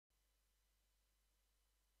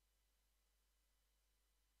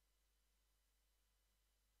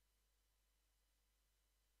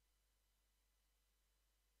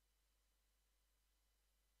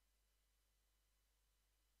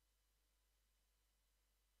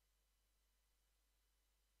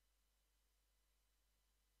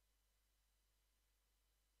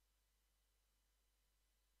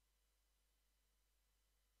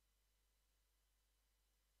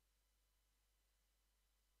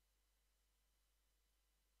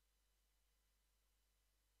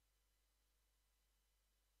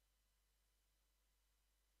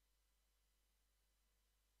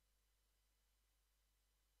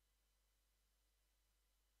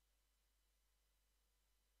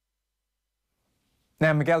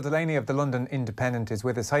Now, Miguel Delaney of the London Independent is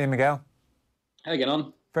with us. Hiya, Miguel. How you getting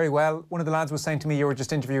on? Very well. One of the lads was saying to me you were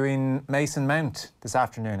just interviewing Mason Mount this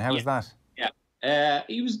afternoon. How was that? Yeah.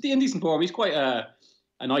 He was in decent form. He's quite a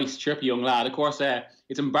nice, chirpy young lad. Of course,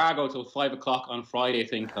 it's embargo till 5 o'clock on Friday, I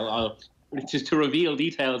think. I'll just to reveal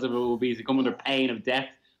details of it will be to come under pain of death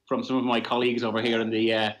from some of my colleagues over here in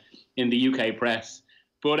the UK press.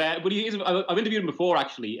 But I've interviewed him before,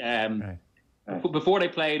 actually. Right. Before they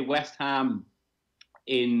played West Ham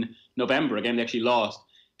in November, again, they actually lost.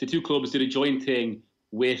 The two clubs did a joint thing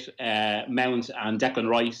with Mount and Declan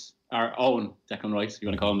Rice, our own Declan Rice, if you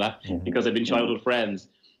want to call him that, because they've been childhood friends.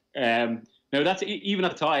 Now, that's even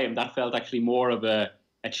at the time, that felt actually more of a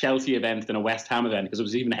Chelsea event than a West Ham event, because it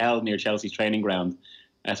was even held near Chelsea's training ground.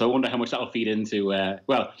 So I wonder how much that will feed into...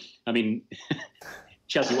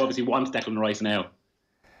 Chelsea obviously wants Declan Rice now.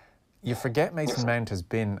 You forget Mason Mount has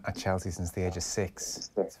been at Chelsea since the age of 6.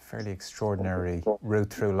 It's a fairly extraordinary route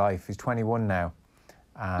through life. He's 21 now.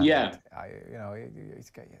 And yeah.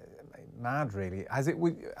 He's mad, really.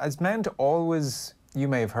 Has Mount always, you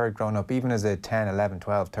may have heard growing up, even as a 10, 11,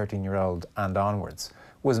 12, 13-year-old and onwards,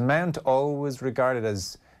 was Mount always regarded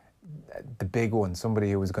as the big one, somebody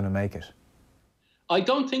who was going to make it? I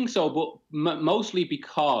don't think so, but mostly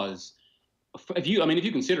because, if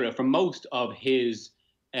you consider it, for most of his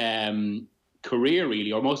career,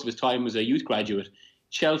 really, or most of his time as a youth graduate,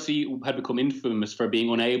 Chelsea had become infamous for being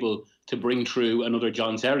unable to bring through another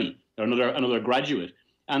John Terry or another graduate,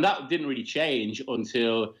 and that didn't really change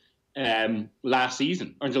until last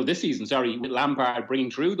season, or until this season. Sorry, with Lampard bringing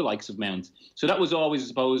through the likes of Mount. So that was always, I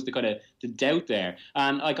suppose, the doubt there.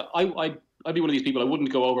 And like I'd be one of these people. I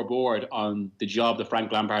wouldn't go overboard on the job that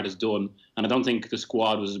Frank Lampard has done, and I don't think the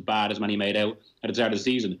squad was as bad as many made out at the start of the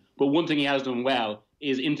season. But one thing he has done well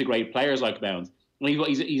is integrate players like Mount.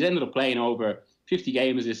 He's ended up playing over 50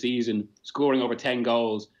 games this season, scoring over 10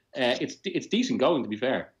 goals. It's decent going, to be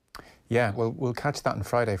fair. Yeah, well, we'll catch that on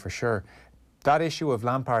Friday for sure. That issue of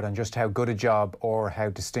Lampard and just how good a job or how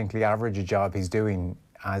distinctly average a job he's doing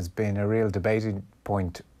has been a real debating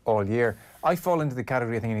point all year. I fall into the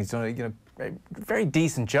category of thinking he's done a very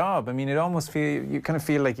decent job. I mean, you kind of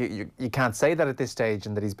feel like you can't say that at this stage,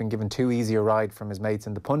 and that he's been given too easy a ride from his mates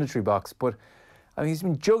in the punditry box. But I mean, he's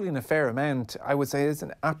been juggling a fair amount. I would say it's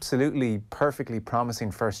an absolutely perfectly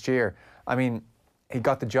promising first year. I mean, he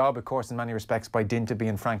got the job, of course, in many respects by dint of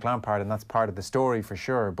being Frank Lampard, and that's part of the story for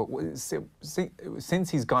sure. But since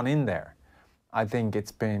he's gone in there, I think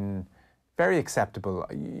it's been very acceptable.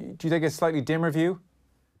 Do you think it's a slightly dimmer view?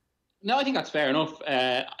 No, I think that's fair enough.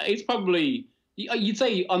 It's probably, you'd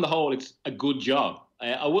say on the whole, it's a good job.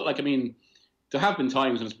 There have been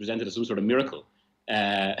times when it's presented as some sort of miracle.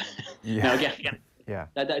 Yeah. Now again, yeah.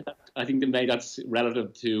 I think that that's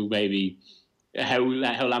relative to maybe how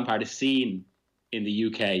Lampard is seen in the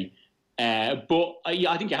UK. But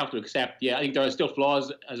I think you have to accept. Yeah, I think there are still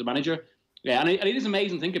flaws as a manager. Yeah, and it is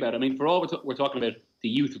amazing to think about. I mean, for all we're talking about the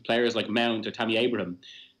youth of players like Mount or Tammy Abraham,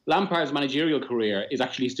 Lampard's managerial career is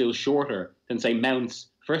actually still shorter than, say, Mount's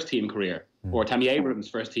first-team career or Tammy Abraham's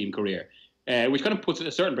first-team career, which kind of puts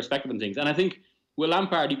a certain perspective on things. And I think with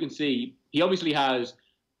Lampard, you can see he obviously has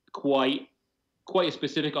quite a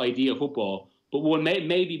specific idea of football, but one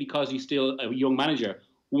maybe because he's still a young manager,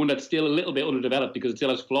 one that's still a little bit underdeveloped because it still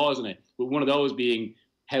has flaws in it. But one of those being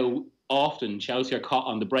how often Chelsea are caught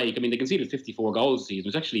on the break. I mean, they conceded 54 goals this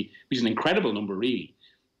season, which is an incredible number, really.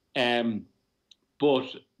 But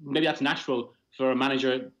maybe that's natural for a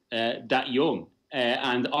manager that young.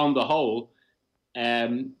 And on the whole,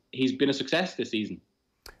 he's been a success this season.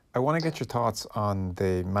 I want to get your thoughts on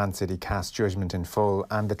the Man City cast judgment in full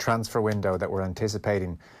and the transfer window that we're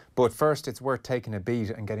anticipating. But first, it's worth taking a beat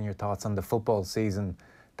and getting your thoughts on the football season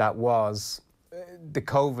that was. The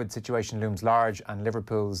COVID situation looms large, and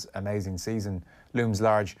Liverpool's amazing season looms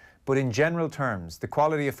large. But in general terms, the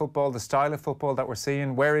quality of football, the style of football that we're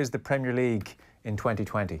seeing, where is the Premier League in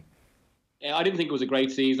 2020? I didn't think it was a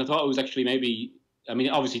great season. I thought it was actually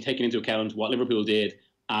obviously taking into account what Liverpool did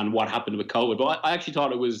and what happened with COVID, but I actually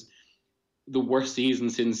thought it was the worst season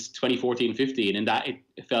since 2014-15, in that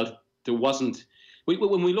it felt there wasn't...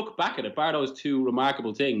 When we look back at it, bar those two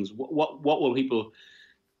remarkable things, what will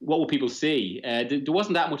people see? There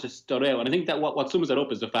wasn't that much that stood out, and I think that what sums that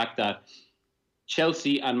up is the fact that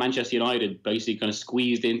Chelsea and Manchester United basically kind of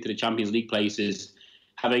squeezed into the Champions League places,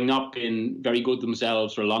 having not been very good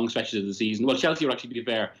themselves for long stretches of the season. Well, Chelsea were actually, to be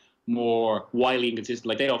fair, more wildly inconsistent.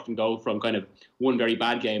 Like, they often go from kind of one very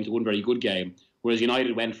bad game to one very good game, whereas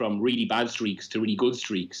United went from really bad streaks to really good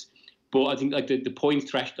streaks. But I think the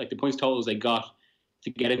points totals they got to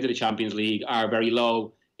get into the Champions League are very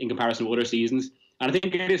low in comparison to other seasons. And I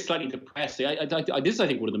think it is slightly depressing. This is, I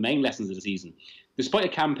think, one of the main lessons of the season. Despite a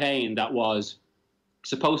campaign that was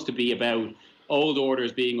supposed to be about old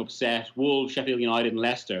orders being upset, Wolves, Sheffield United and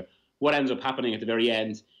Leicester, what ends up happening at the very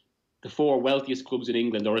end, the four wealthiest clubs in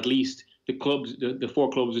England, or at least the four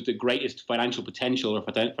clubs with the greatest financial potential or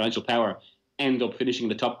financial power, end up finishing in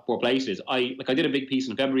the top four places. I did a big piece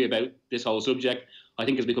in February about this whole subject. I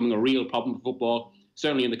think it's becoming a real problem for football,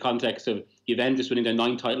 certainly in the context of Juventus winning their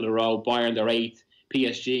 9th title in a row, Bayern their 8th,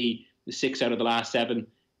 PSG 6 out of the last 7.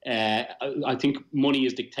 I think money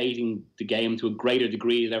is dictating the game to a greater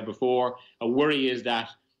degree than ever before. A worry is that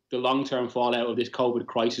the long-term fallout of this COVID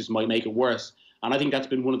crisis might make it worse. And I think that's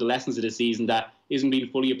been one of the lessons of this season that isn't being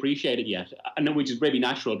fully appreciated yet, and which is maybe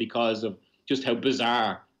natural because of just how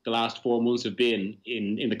bizarre the last 4 months have been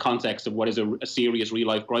in the context of what is a serious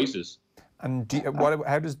real-life crisis. And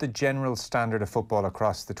how does the general standard of football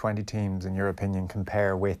across the 20 teams, in your opinion,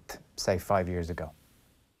 compare with, say, 5 years ago?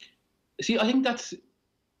 See, I think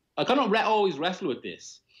I kind of always wrestle with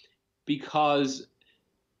this, because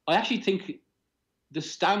I actually think the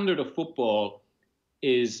standard of football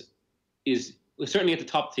is certainly at the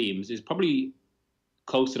top teams, is probably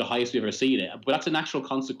close to the highest we've ever seen it. But that's a natural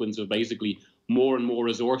consequence of basically more and more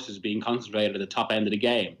resources being concentrated at the top end of the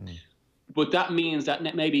game. But that means that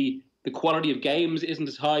maybe the quality of games isn't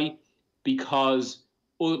as high because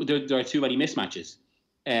there are too many mismatches.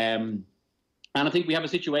 And I think we have a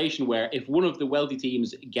situation where if one of the wealthy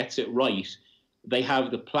teams gets it right, they have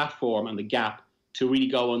the platform and the gap to really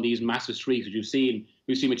go on these massive streaks, which we've seen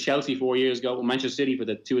with Chelsea 4 years ago, with Manchester City for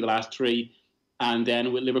the 2 of the last 3, and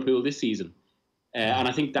then with Liverpool this season. And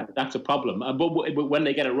I think that's a problem. But when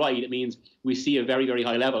they get it right, it means we see a very, very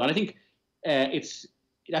high level. And I think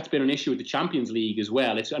that's been an issue with the Champions League as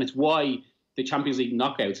well. It's why the Champions League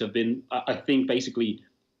knockouts have been, I think, basically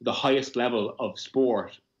the highest level of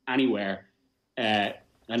sport anywhere, and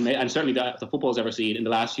certainly that the football's ever seen in the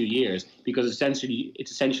last few years, because it's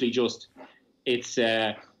essentially just it's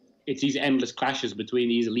these endless clashes between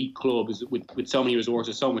these elite clubs with so many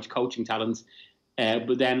resources, so much coaching talent.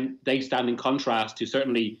 But then they stand in contrast to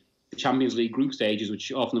certainly the Champions League group stages,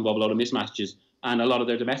 which often involve a lot of mismatches, and a lot of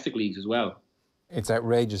their domestic leagues as well. It's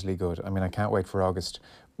outrageously good. I mean, I can't wait for August.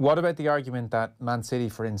 What about the argument that Man City,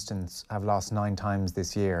 for instance, have lost 9 times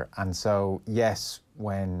this year? And so, yes,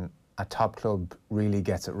 when a top club really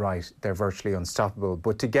gets it right, they're virtually unstoppable.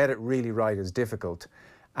 But to get it really right is difficult.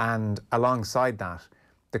 And alongside that,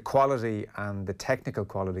 the quality and the technical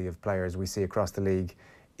quality of players we see across the league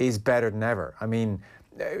is better than ever. I mean,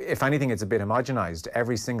 if anything, it's a bit homogenised.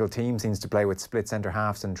 Every single team seems to play with split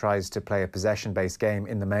centre-halves and tries to play a possession-based game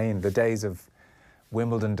in the main. The days of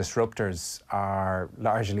Wimbledon disruptors are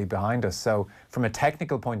largely behind us. So from a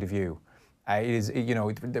technical point of view, it is,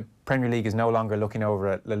 the Premier League is no longer looking over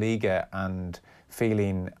at La Liga and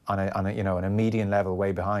feeling on a median level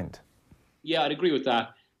way behind. Yeah, I'd agree with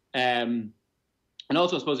that. And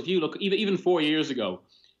also, I suppose, if you look, even 4 years ago,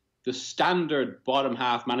 the standard bottom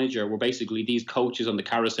half manager were basically these coaches on the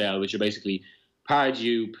carousel, which are basically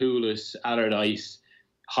Pardew, Pulis, Allardyce,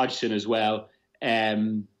 Hodgson as well,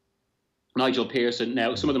 Nigel Pearson.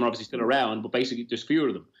 Now, some of them are obviously still around, but basically there's fewer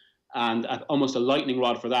of them. And almost a lightning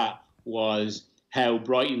rod for that was how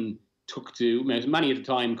Brighton took to, many at the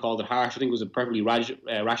time called it harsh, I think it was a perfectly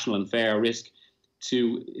rational and fair risk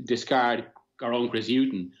to discard our own Chris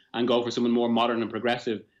Hughton and go for someone more modern and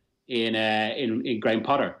progressive in Graham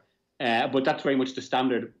Potter. But that's very much the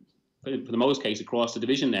standard for the most case across the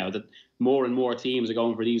division now, that more and more teams are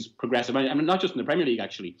going for these progressive. I mean, not just in the Premier League,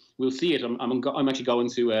 actually. We'll see it. I'm actually going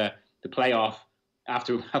to the playoff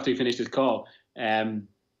after we finish this call.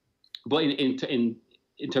 But in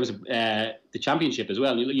terms of the Championship as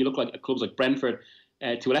well, you look like clubs like Brentford,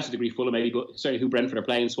 to a lesser degree Fulham maybe, but certainly who Brentford are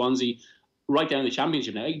playing, Swansea, right down the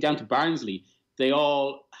Championship now, down to Barnsley. They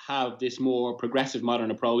all have this more progressive modern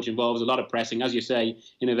approach, involves a lot of pressing, as you say,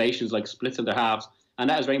 innovations like splits into halves. And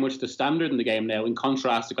that is very much the standard in the game now, in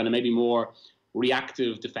contrast to kind of maybe more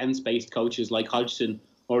reactive defence-based coaches like Hodgson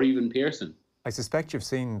or even Pearson. I suspect you've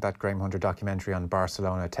seen that Graham Hunter documentary on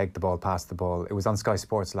Barcelona, Take the Ball, Pass the Ball. It was on Sky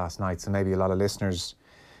Sports last night, so maybe a lot of listeners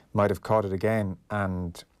might have caught it again.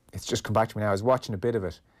 And it's just come back to me now. I was watching a bit of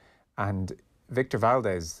it, and Victor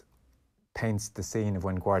Valdez paints the scene of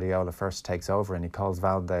when Guardiola first takes over, and he calls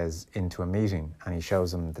Valdez into a meeting and he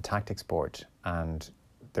shows him the tactics board, and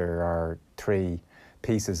there are 3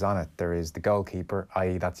 pieces on it. There is the goalkeeper,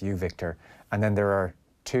 i.e. that's you, Victor, and then there are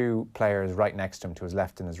 2 players right next to him, to his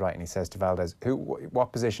left and his right, and he says to Valdez,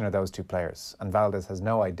 what position are those 2 players? And Valdez has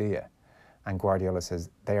no idea, and Guardiola says,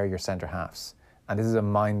 they are your centre-halves. And this is a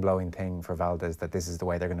mind-blowing thing for Valdez, that this is the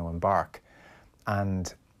way they're going to embark.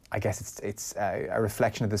 And I guess it's a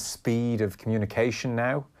reflection of the speed of communication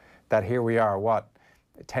now, that here we are, what,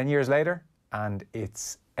 10 years later, and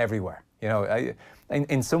it's everywhere. You know,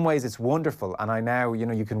 in some ways it's wonderful, and I now, you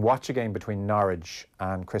know, you can watch a game between Norwich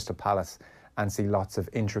and Crystal Palace and see lots of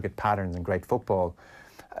intricate patterns and great football.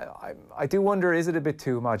 I do wonder, is it a bit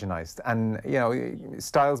too homogenised? And, you know,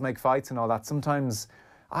 styles make fights and all that. Sometimes,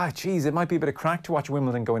 geez, it might be a bit of crack to watch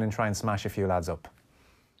Wimbledon go in and try and smash a few lads up.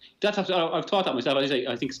 I've thought that myself.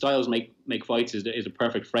 I think styles make fights is a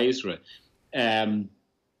perfect phrase for it. And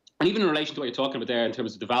even in relation to what you're talking about there in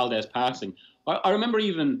terms of the Valdez passing, I remember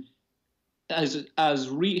even as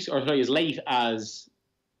late as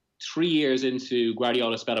 3 years into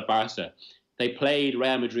Guardiola's spell at Barca, they played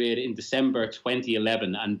Real Madrid in December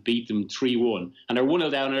 2011 and beat them 3-1. And they're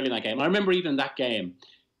 1-0 down early in that game. I remember even that game,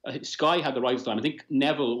 Sky had the rights time. I think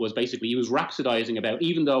Neville was rhapsodising about,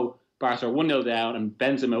 even though Barca are 1-0 down and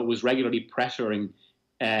Benzema was regularly pressuring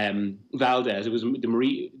Valdez, it was the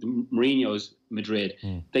Mourinho's Madrid.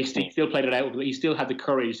 They still played it out, but he still had the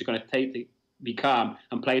courage to kind of be calm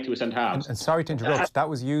and play it to a centre half. And sorry to interrupt, that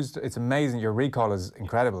was used, it's amazing, your recall is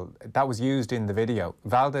incredible. That was used in the video.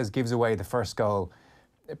 Valdez gives away the first goal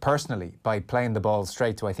personally by playing the ball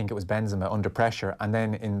straight to, I think it was Benzema, under pressure, and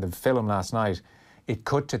then in the film last night, it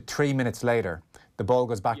cut to 3 minutes later. The ball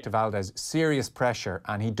goes back to Valdez, serious pressure,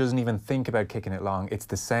 and he doesn't even think about kicking it long. It's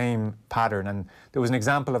the same pattern. And there was an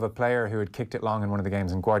example of a player who had kicked it long in one of the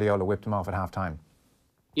games, and Guardiola whipped him off at half-time.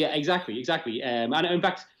 Yeah, exactly. And in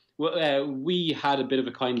fact, we had a bit of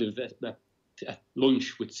a kind of a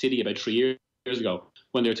lunch with City about 3 years ago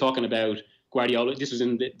when they were talking about Guardiola. This was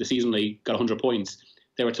in the season they got 100 points.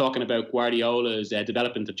 They were talking about Guardiola's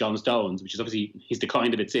development of John Stones, which is obviously, he's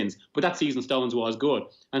declined a bit since. But that season, Stones was good.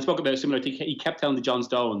 And spoke about a similar thing. He kept telling the John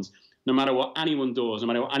Stones, no matter what anyone does, no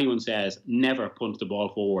matter what anyone says, never punt the ball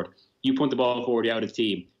forward. You punt the ball forward, you're out of the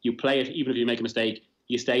team. You play it, even if you make a mistake,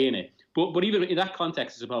 you stay in it. But even in that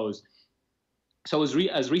context, I suppose, so as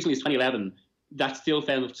recently as 2011, that still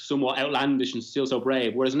felt somewhat outlandish and still so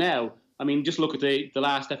brave. Whereas now, I mean, just look at the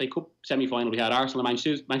last FA Cup semi-final we had, Arsenal and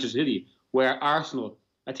Manchester City, where Arsenal,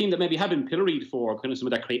 a team that maybe had been pilloried for kind of some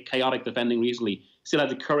of that chaotic defending recently, still had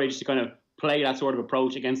the courage to kind of play that sort of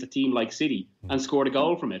approach against a team like City and scored a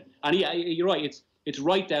goal from it. And yeah, you're right, it's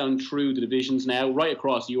right down through the divisions now, right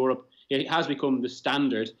across Europe. It has become the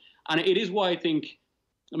standard. And it is why I think,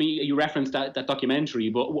 I mean, you referenced that documentary,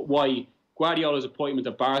 but why Guardiola's appointment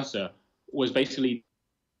of Barca was basically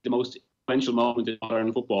the most influential moment in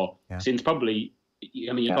modern football since probably,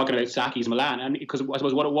 I mean, you're talking about Saki's Milan, and because I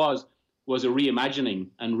suppose what it was a reimagining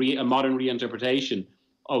and a modern reinterpretation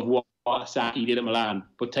of what Saki did at Milan,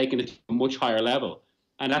 but taking it to a much higher level.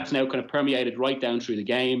 And that's now kind of permeated right down through the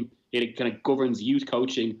game. It kind of governs youth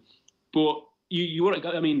coaching. But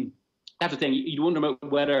I mean, that's the thing. You wonder about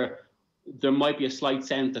whether there might be a slight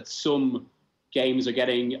sense that some games are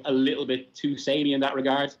getting a little bit too samey in that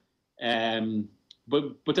regard.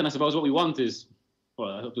 But then I suppose what we want is, what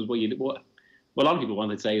a lot of people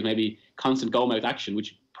want to say is maybe constant goal-mouth action,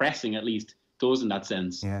 which pressing at least does in that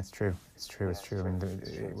sense. Yeah, it's true. I mean,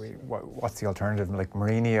 what's the alternative? Like,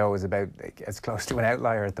 Mourinho is about as close to an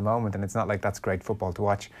outlier at the moment, and it's not like that's great football to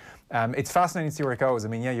watch. It's fascinating to see where it goes. I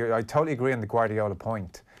mean, yeah, I totally agree on the Guardiola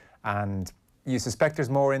point, and you suspect there's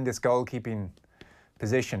more in this goalkeeping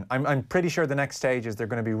position. I'm pretty sure the next stage is they're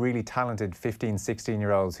going to be really talented 15,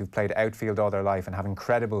 16-year-olds who've played outfield all their life and have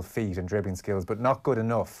incredible feet and dribbling skills, but not good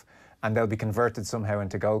enough, and they'll be converted somehow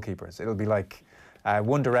into goalkeepers. It'll be like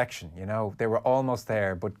One Direction, you know, they were almost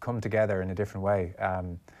there but come together in a different way.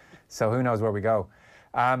 So who knows where we go.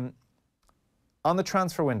 On the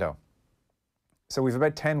transfer window, so we've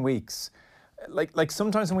about 10 weeks. Like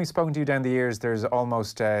sometimes when we've spoken to you down the years, there's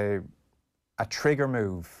almost a trigger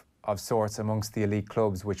move of sorts amongst the elite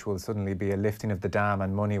clubs, which will suddenly be a lifting of the dam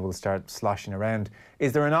and money will start sloshing around.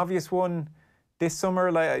 Is there an obvious one this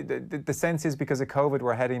summer? Like, the sense is because of COVID,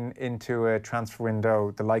 we're heading into a transfer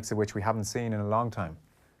window, the likes of which we haven't seen in a long time.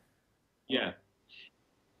 Yeah.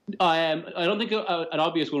 I don't think an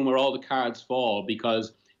obvious one where all the cards fall,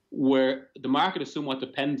 because the market is somewhat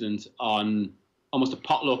dependent on almost a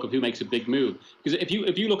potluck of who makes a big move. Because if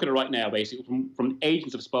you look at it right now, basically, from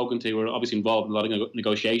agents I've spoken to who are obviously involved in a lot of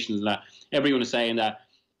negotiations and that, everyone is saying that,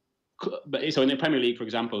 so in the Premier League, for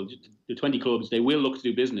example, the 20 clubs, they will look to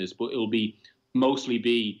do business, but it'll mostly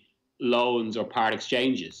be loans or part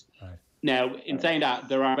exchanges. Right. Now, in saying that,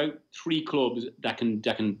 there are about 3 clubs that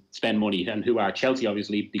can spend money, and who are Chelsea,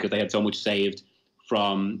 obviously, because they had so much saved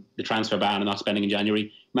from the transfer ban and not spending in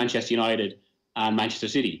January, Manchester United and Manchester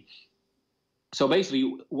City. So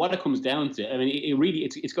basically, what it comes down to, I mean, I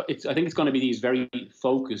think it's going to be these very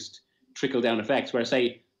focused trickle-down effects, where,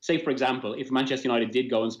 say, say, for example, if Manchester United did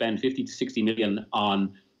go and spend 50 to 60 million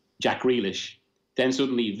on Jack Grealish, then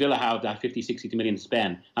suddenly Villa have that 50, 60 million to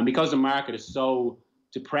spend. And because the market is so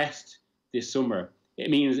depressed this summer, it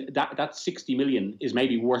means that 60 million is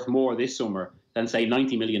maybe worth more this summer than, say,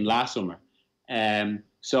 90 million last summer.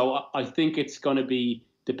 So I think it's going to be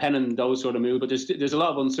dependent on those sort of moves. But there's a lot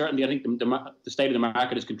of uncertainty. I think the state of the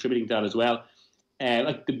market is contributing to that as well.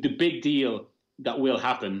 Like the big deal that will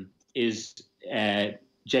happen is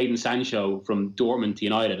Jadon Sancho from Dortmund to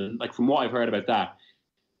United. And like from what I've heard about that,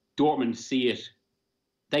 Dortmund see it.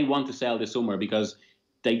 They want to sell this summer because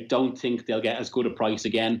they don't think they'll get as good a price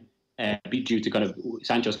again, due to kind of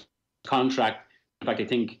Sancho's contract. In fact, I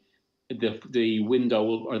think the window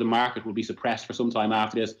or the market will be suppressed for some time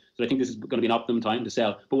after this. So I think this is going to be an optimum time to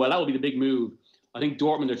sell. But while that will be the big move, I think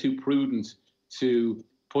Dortmund are too prudent to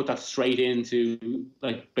put that straight into,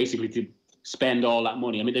 like, basically to spend all that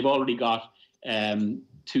money. I mean, they've already got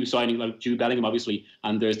two signings, like Jude Bellingham, obviously,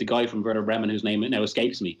 and there's the guy from Werder Bremen whose name now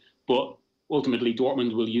escapes me. But ultimately,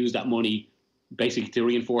 Dortmund will use that money basically to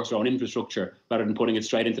reinforce their own infrastructure rather than putting it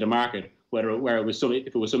straight into the market. Where it was if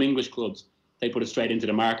it was some English clubs, they put it straight into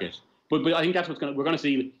the market. But I think that's we're going to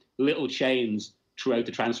see little chains throughout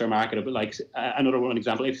the transfer market. But like another one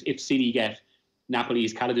example, if City get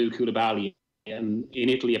Napoli's Kalidou Koulibaly, and in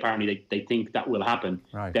Italy apparently they think that will happen,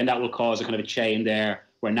 right, then that will cause a kind of a chain there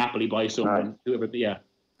where Napoli buys someone, right, whoever. Yeah.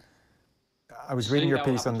 I was reading your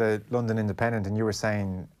piece on the London Independent, and you were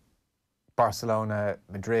saying Barcelona,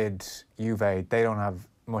 Madrid, Juve, they don't have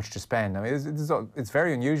much to spend. I mean, it's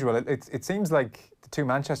very unusual. It seems like the two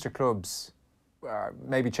Manchester clubs,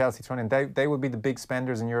 maybe Chelsea thrown in, they would be the big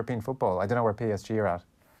spenders in European football. I don't know where PSG are at.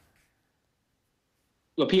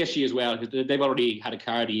 Well, PSG as well, because they've already had a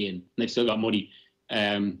Cardi in, and they've still got money,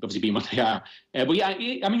 obviously being what they are. But yeah,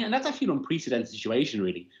 I mean, and that's actually an unprecedented situation,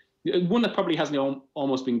 really. One that probably hasn't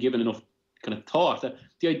almost been given enough kind of thought.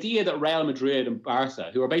 The idea that Real Madrid and Barca,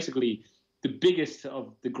 who are basically the biggest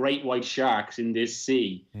of the great white sharks in this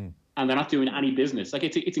sea, and they're not doing any business. Like,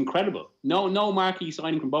 it's incredible. No marquee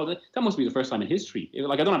signing from both. That must be the first time in history.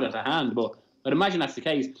 Like, I don't have that to hand, but I'd imagine that's the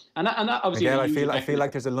case. And that obviously. Miguel, I feel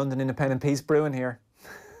like there's a London Independent piece brewing here.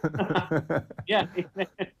 Yeah,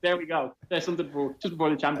 there we go. There's something just before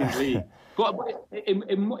the Champions League. But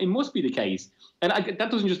it must be the case, and that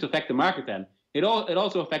doesn't just affect the market. Then it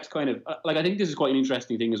also affects kind of like, I think this is quite an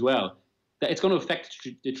interesting thing as well. That it's going to affect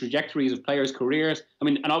the trajectories of players' careers. I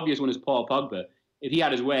mean, an obvious one is Paul Pogba. If he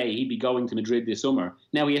had his way, he'd be going to Madrid this summer.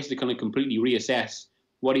 Now he has to kind of completely reassess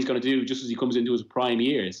what he's going to do just as he comes into his prime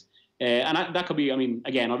years. And that could be, I mean,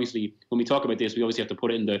 again, obviously, when we talk about this, we obviously have to put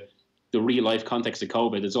it in the real-life context of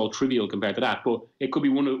COVID. It's all trivial compared to that. But it could be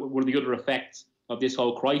one of the other effects of this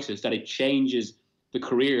whole crisis, that it changes the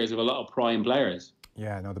careers of a lot of prime players.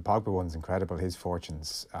 Yeah, no, the Pogba one's incredible. His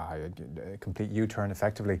fortunes, a complete U-turn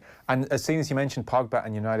effectively. And as soon as you mentioned Pogba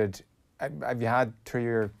and United, have you had, through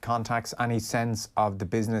your contacts, any sense of the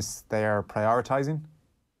business they are prioritising?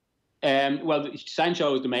 Well,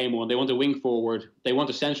 Sancho is the main one. They want a wing forward. They want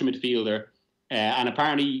a central midfielder. And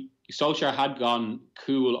apparently Solskjaer had gone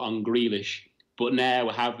cool on Grealish. But now,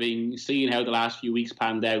 having seen how the last few weeks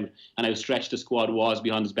panned out and how stretched the squad was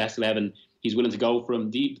behind his best 11, he's willing to go for him.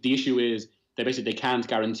 The issue is they can't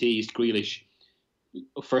guarantee Grealish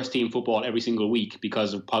first team football every single week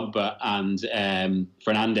because of Pogba and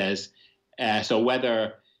Fernandes. So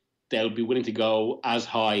whether they'll be willing to go as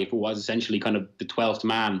high if it was essentially kind of the 12th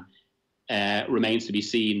man remains to be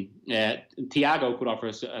seen. Thiago could offer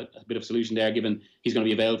us a bit of solution there, given he's going to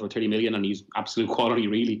be available for 30 million and he's absolute quality,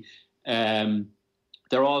 really.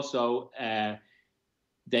 They're also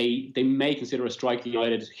they may consider a strike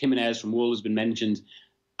United. Jimenez from Wolves has been mentioned,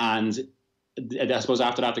 and I suppose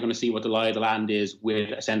after that they're going to see what the lie of the land is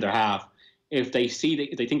with a centre half. If they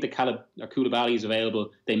think that Koulibaly is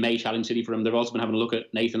available, they may challenge City for him. They've also been having a look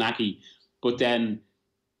at Nathan Ake, but then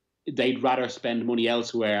they'd rather spend money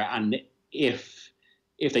elsewhere. And if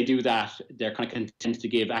they do that, they're kind of content to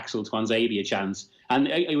give Axel Tuanzebe a chance. And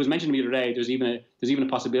it was mentioned to me the other day, there's even a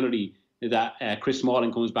possibility that Chris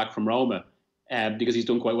Smalling comes back from Roma because he's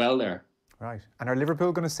done quite well there. Right. And are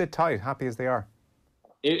Liverpool going to sit tight, happy as they are?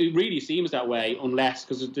 It really seems that way, unless,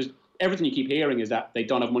 because everything you keep hearing is that they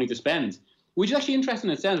don't have money to spend, which is actually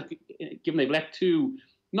interesting in a sense, given they've let two,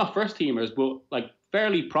 not first teamers, but like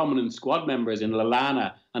fairly prominent squad members in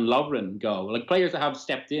Lallana and Lovren go, like players that have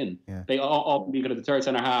stepped in. Yeah. They all be kind of the third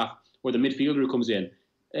centre half or the midfielder who comes in.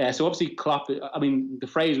 So obviously Klopp, I mean, the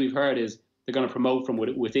phrase we've heard is they're going to promote from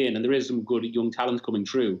within, and there is some good young talent coming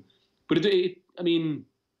through. But it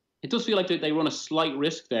does feel like they run a slight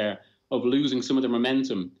risk there of losing some of their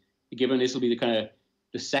momentum, given this will be the kind of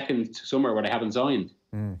the second summer where they haven't signed.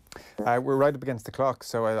 We're right up against the clock,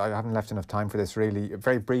 so I haven't left enough time for this really.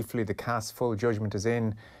 Very briefly, the CAS full judgment is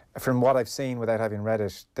in. From what I've seen without having read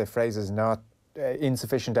it, the phrases not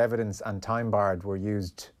insufficient evidence and time barred were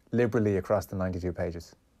used liberally across the 92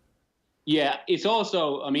 pages. Yeah, it's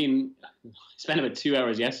also, I mean, I spent about 2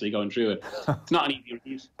 hours yesterday going through it. It's not an easy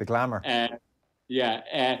read. The glamour. And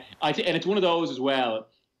it's one of those as well.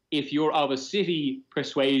 If you're of a City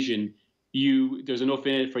persuasion, there's enough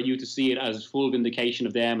in it for you to see it as full vindication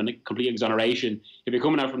of them and a complete exoneration. If you're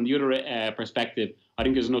coming out from the other perspective, I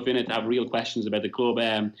think there's enough in it to have real questions about the club.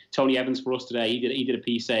 Tony Evans for us today, he did a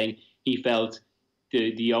piece saying he felt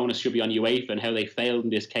the onus should be on UEFA and how they failed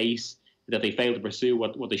in this case, that they failed to pursue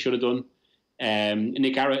what they should have done.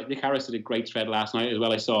 Nick Harris did a great thread last night as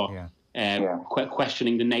well, I saw,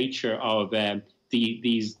 questioning the nature of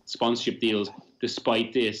these sponsorship deals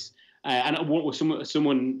despite this. And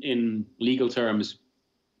someone in legal terms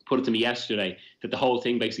put it to me yesterday that the whole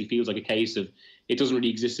thing basically feels like a case of, it doesn't really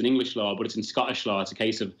exist in English law, but it's in Scottish law. It's a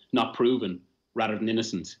case of not proven rather than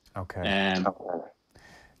innocent. Okay.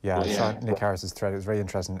 I saw Nick Harris's thread. It was very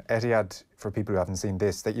interesting. Etihad, for people who haven't seen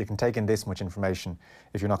this, that you can take in this much information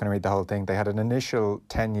if you're not going to read the whole thing. They had an initial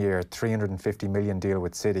 10-year, 350 million deal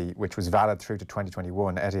with City, which was valid through to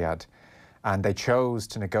 2021, Etihad. And they chose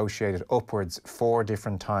to negotiate it upwards 4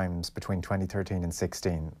 different times between 2013 and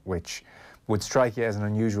 16, which would strike you as an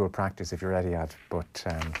unusual practice if you're Etihad, but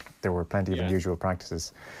there were plenty of unusual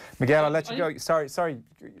practices. Miguel, I'll let you go. Sorry,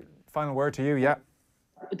 final word to you,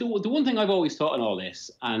 The one thing I've always thought in all this,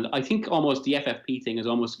 and I think almost the FFP thing has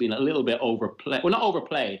almost been a little bit overplayed. Well, not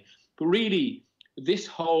overplayed, but really this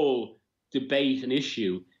whole debate and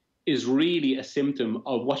issue is really a symptom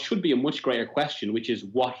of what should be a much greater question, which is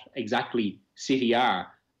what exactly City are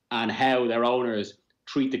and how their owners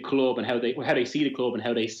treat the club and how they see the club and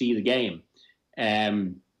how they see the game,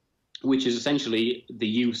 which is essentially the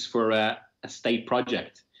use for a state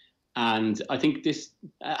project. And I think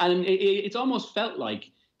it's almost felt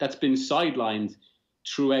like that's been sidelined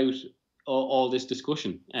throughout all this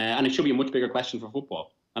discussion. And it should be a much bigger question for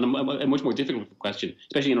football and a much more difficult question,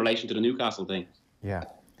 especially in relation to the Newcastle thing. Yeah.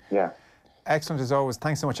 Excellent as always.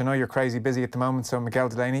 Thanks so much. I know you're crazy busy at the moment. So Miguel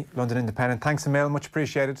Delaney, London Independent. Thanks a mil. Much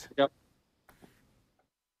appreciated. Yep.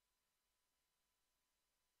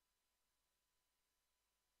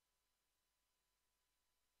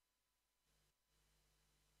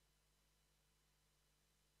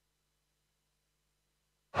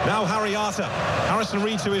 Now Harry Arter, Harrison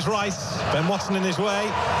Reed to his right, Ben Watson in his way.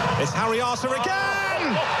 It's Harry Arter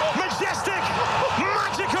again! Majestic!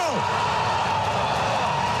 Magical!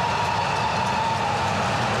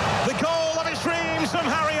 The goal of his dreams from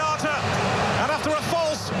Harry Arter. And after a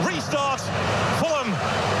false restart, Fulham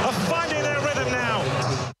are finding their rhythm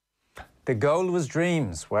now. The goal was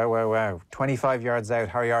dreams. Wow. 25 yards out,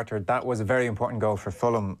 Harry Arter. That was a very important goal for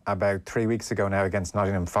Fulham about 3 weeks ago now against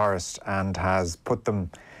Nottingham Forest and has put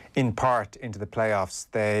them in part into the playoffs.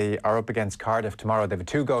 They are up against Cardiff tomorrow. They have a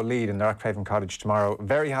 2-goal lead in their Craven Cottage tomorrow.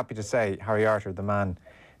 Very happy to say Harry Arter, the man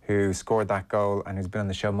who scored that goal and who's been on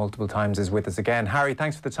the show multiple times, is with us again. Harry,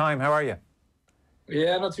 thanks for the time. How are you?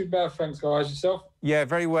 Yeah, not too bad, thanks guys. Yourself? Yeah,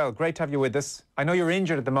 very well. Great to have you with us. I know you're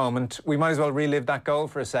injured at the moment. We might as well relive that goal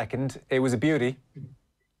for a second. It was a beauty.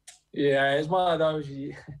 Yeah, it's one of those,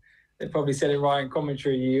 they probably said it right in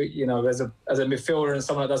commentary, you know, as a midfielder and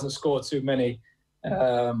someone that doesn't score too many,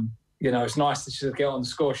 you know, it's nice to just get on the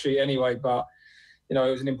score sheet anyway, but, you know,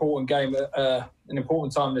 it was an important game, an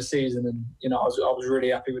important time of the season, and, you know, I was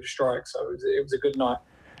really happy with the strike, so it was a good night.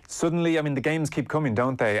 Suddenly, I mean, the games keep coming,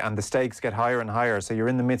 don't they? And the stakes get higher and higher. So you're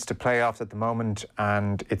in the midst of playoffs at the moment,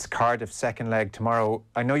 and it's Cardiff's second leg tomorrow.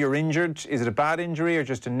 I know you're injured. Is it a bad injury or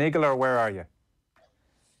just a niggle, or where are you?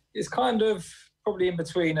 It's kind of probably in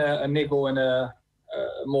between a niggle and a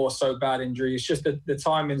more so bad injury. It's just that the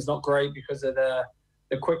timing's not great because of the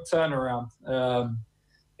quick turnaround.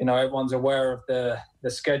 You know, everyone's aware of the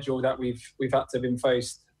schedule that we've had to have been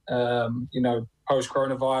faced, you know,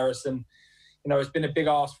 post-coronavirus, and you know, it's been a big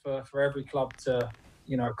ask for every club to,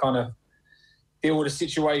 you know, kind of deal with the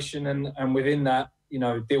situation and within that, you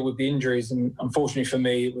know, deal with the injuries. And unfortunately for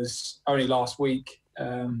me, it was only last week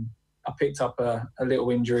I picked up a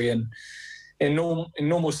little injury. And in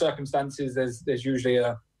normal circumstances, there's usually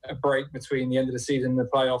a break between the end of the season and the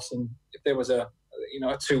playoffs. And if there was a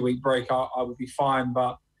 2-week break, I would be fine.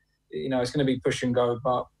 But, you know, it's going to be push and go.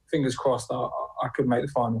 But fingers crossed I could make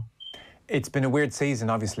the final. It's been a weird season,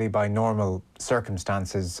 obviously, by normal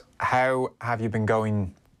circumstances. How have you been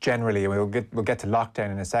going generally? We'll get to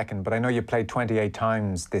lockdown in a second, but I know you played 28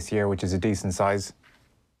 times this year, which is a decent size.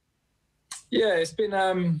 Yeah, it's been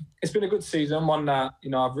a good season. One that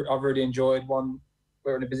I've really enjoyed. One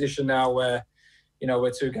we're in a position now where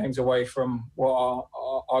we're 2 games away from what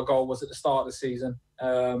our goal was at the start of the season.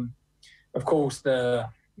 Of course, the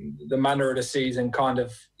manner of the season kind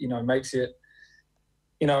of makes it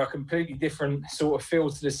a completely different sort of feel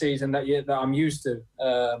to the season that I'm used to.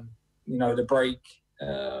 The break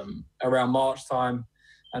around March time,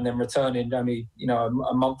 and then returning only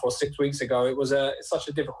a month or 6 weeks ago. It was it's such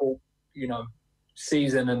a difficult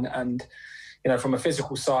season, and from a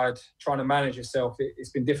physical side, trying to manage yourself,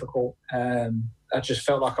 it's been difficult. I just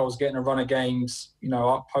felt like I was getting a run of games,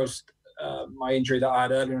 up post my injury that I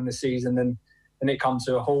had earlier in the season, and it come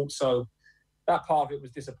to a halt. So that part of it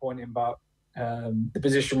was disappointing, but the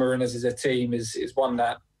position we're in as a team is one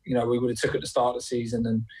that we would have took at the start of the season,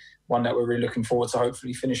 and one that we're really looking forward to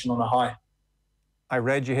hopefully finishing on a high. I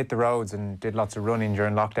read you hit the roads and did lots of running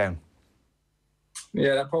during lockdown.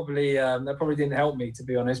 Yeah, that probably didn't help me, to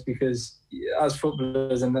be honest, because as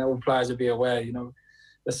footballers, and all players would be aware,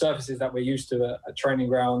 the surfaces that we're used to at training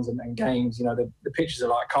grounds and games, the pitches are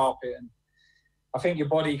like carpet, and I think your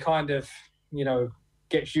body kind of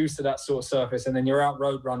gets used to that sort of surface, and then you're out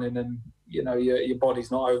road running, and your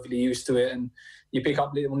body's not overly used to it, and you pick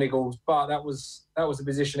up little niggles. But that was the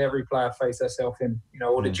position every player faced themselves in.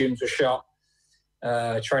 All the gyms were shut.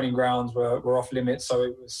 Training grounds were off limits, so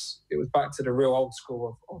it was back to the real old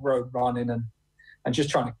school of road running and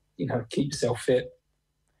just trying to keep yourself fit.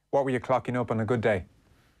 What were you clocking up on a good day?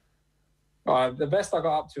 The best I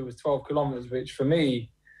got up to was 12 kilometres, which for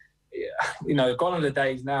me, gone are the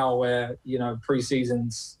days now where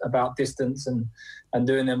pre-season's about distance and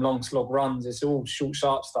doing them long slog runs. It's all short,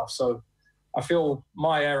 sharp stuff. So I feel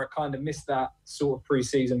my era kind of missed that sort of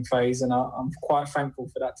pre-season phase, and I'm quite thankful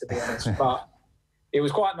for that, to be honest. But it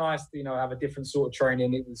was quite nice to, have a different sort of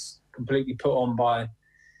training. It was completely put on by,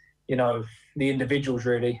 the individuals,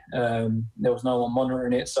 really. There was no one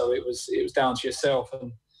monitoring it, so it was down to yourself.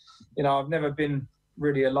 And, I've never been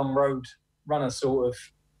really a long road runner, sort of.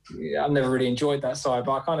 I've never really enjoyed that side,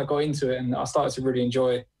 but I kind of got into it, and I started to really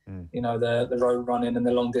enjoy, the road running and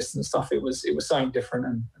the long distance stuff. It was something different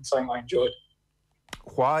and something I enjoyed.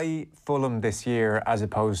 Why Fulham this year as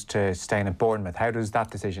opposed to staying at Bournemouth? How does that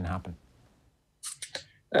decision happen?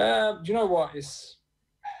 Do you know what? It's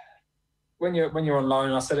when you're on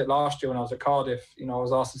loan. I said it last year when I was at Cardiff. I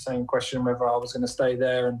was asked the same question whether I was going to stay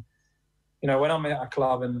there, and when I'm at a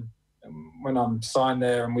club and when I'm signed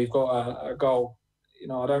there and we've got a goal,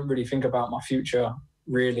 I don't really think about my future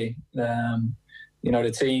really.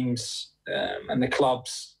 The teams and the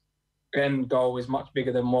club's end goal is much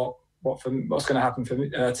bigger than what's going to happen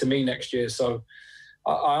to me next year. So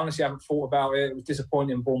I honestly haven't thought about it. It was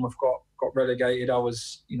disappointing Bournemouth got relegated. I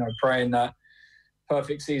was, praying that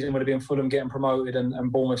perfect season would have been Fulham getting promoted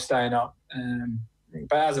and Bournemouth staying up.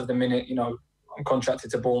 But as of the minute, I'm contracted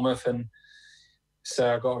to Bournemouth, and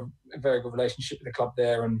so I've got a very good relationship with the club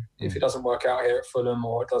there. And if it doesn't work out here at Fulham,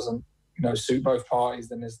 or it doesn't, suit both parties,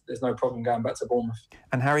 then there's no problem going back to Bournemouth.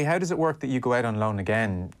 And Harry, how does it work that you go out on loan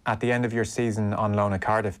again at the end of your season on loan at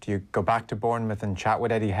Cardiff? Do you go back to Bournemouth and chat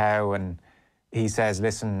with Eddie Howe, and he says,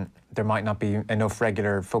 listen, there might not be enough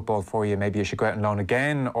regular football for you, maybe you should go out and loan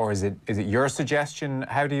again? Or is it your suggestion?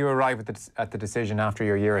 How do you arrive at the decision after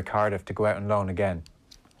your year at Cardiff to go out and loan again?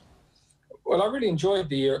 Well, I really enjoyed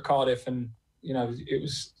the year at Cardiff, and it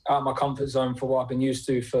was out of my comfort zone for what I've been used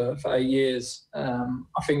to for 8 years.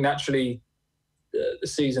 I think naturally the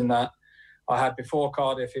season that I had before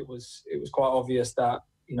Cardiff, it was quite obvious that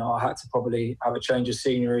I had to probably have a change of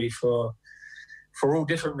scenery for all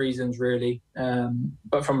different reasons, really.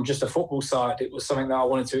 But from just a football side, it was something that I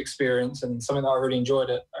wanted to experience and something that I really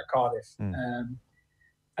enjoyed at Cardiff.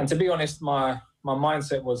 And to be honest, my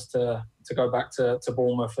mindset was to go back to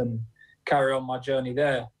Bournemouth and carry on my journey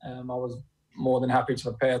there. I was more than happy to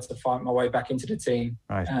prepare to fight my way back into the team.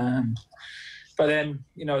 Right. But then,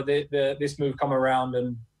 this move come around,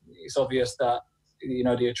 and it's obvious that,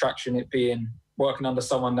 the attraction, it being working under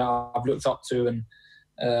someone that I've looked up to,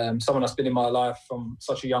 and someone that's been in my life from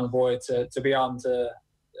such a young boy, to be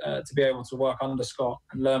able to work under Scott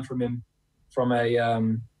and learn from him from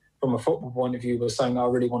a football point of view, was something that I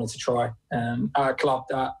really wanted to try. At a club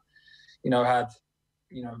that, had,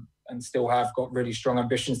 and still have got really strong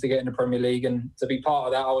ambitions to get in the Premier League, and to be part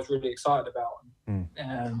of that, I was really excited about.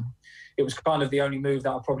 It was kind of the only move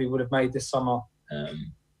that I probably would have made this summer,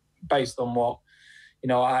 based on what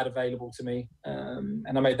I had available to me,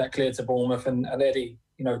 and I made that clear to Bournemouth, and Eddie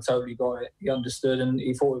totally got it. He understood, and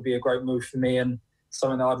he thought it would be a great move for me and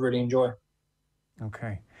something that I'd really enjoy.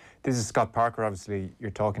 Okay, this is Scott Parker, obviously,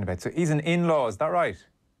 you're talking about. So he's an in-law, is that right?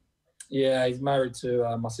 Yeah, he's married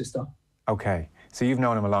to my sister. Okay, so you've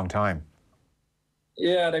known him a long time.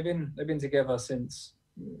 Yeah, they've been together since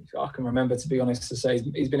I can remember, to be honest. To say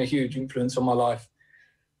he's been a huge influence on my life.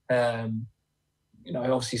 You know,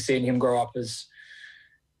 obviously seeing him grow up as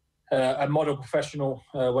a model professional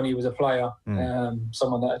when he was a player,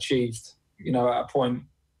 someone that achieved, you know, at a point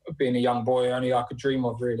of being a young boy only I could dream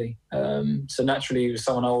of, really. So naturally, he was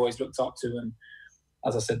someone I always looked up to, and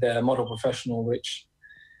as I said, they're a model professional, which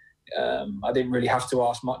I didn't really have to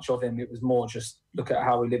ask much of him. It was more just look at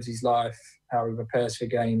how he lives his life, how he prepares for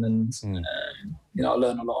game, and you know, I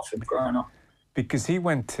learned a lot of him growing up. Because he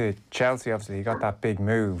went to Chelsea, obviously, he got that big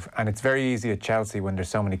move, and it's very easy at Chelsea when there's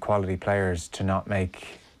so many quality players to not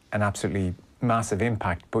make an absolutely massive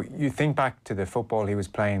impact. But you think back to the football he was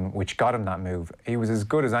playing, which got him that move. He was as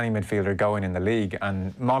good as any midfielder going in the league,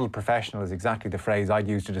 and model professional is exactly the phrase I'd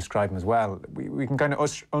use to describe him as well. We can kind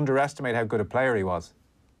of underestimate how good a player he was.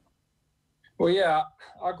 Well, yeah,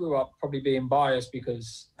 I grew up probably being biased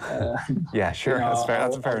because... yeah, sure, you know, that's fair.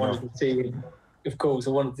 That's fair enough. To see him, of course,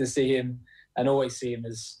 I wanted to see him and always see him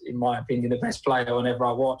as, in my opinion, the best player whenever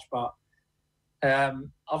I watch. But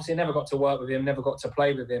obviously, I never got to work with him, never got to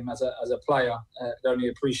play with him as a player. Could only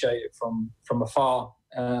appreciate it from afar.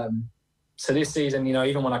 So this season, you know,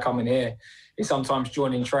 even when I come in here, he's sometimes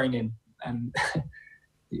joining training, and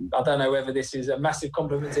I don't know whether this is a massive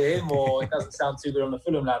compliment to him or it doesn't sound too good on the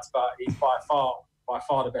Fulham lads, but he's by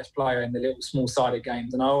far the best player in the little small-sided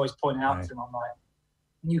games. And I always point out to him, I'm like,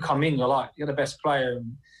 when you come in, you're the best player.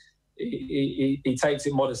 And he takes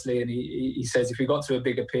it modestly, and he says if he got to a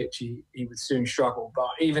bigger pitch, he would soon struggle. But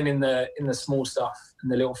even in the small stuff, in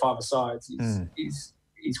the little five sides,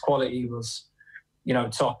 his quality was, you know,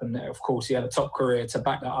 top. And of course, he had a top career to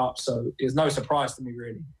back that up. So it was no surprise to me,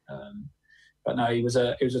 really. But no, he was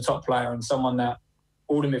a top player, and someone that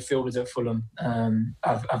all the midfielders at Fulham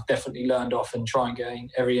have definitely learned off and try and gain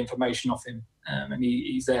every information off him. And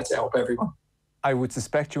he's there to help everyone. I would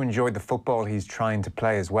suspect you enjoyed the football he's trying to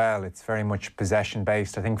play as well. It's very much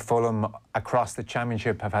possession-based. I think Fulham, across the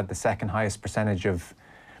Championship, have had the second highest percentage of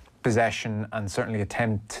possession and certainly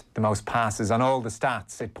attempt the most passes. On all the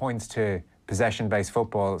stats, it points to possession-based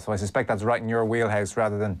football. So I suspect that's right in your wheelhouse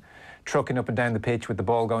rather than trucking up and down the pitch with the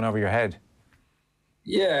ball going over your head.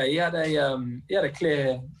 Yeah, he had a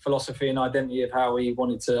clear philosophy and identity of how he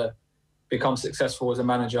wanted to become successful as a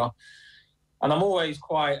manager. And I'm always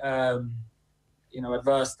quite...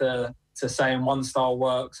 adverse to saying one style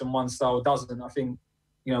works and one style doesn't. I think,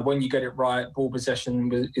 you know, when you get it right, ball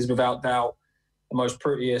possession is without doubt the most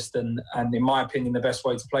prettiest and in my opinion, the best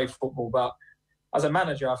way to play football. But as a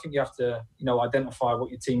manager, I think you have to, you know, identify what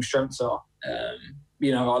your team's strengths are.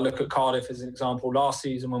 You know, I look at Cardiff as an example. Last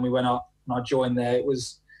season when we went up and I joined there, it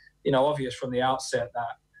was, you know, obvious from the outset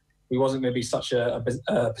that we wasn't going to be such a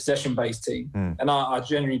possession-based team. And I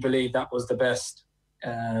genuinely believe that was the best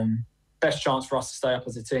chance for us to stay up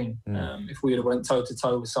as a team. If we would have went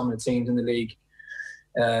toe-to-toe with some of the teams in the league,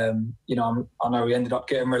 you know, I know we ended up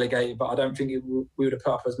getting relegated, but I don't think we would have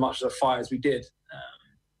put up as much of a fight as we did.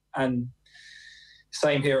 And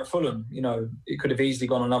same here at Fulham. You know, it could have easily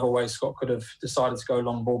gone another way. Scott could have decided to go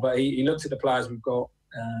long ball, but he looked at the players we've got.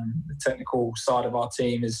 The technical side of our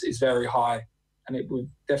team is very high, and it would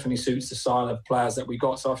definitely suits the style of players that we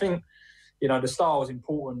got. So I think, you know, the style is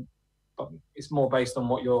important, but it's more based on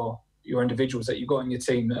what your individuals that you've got in your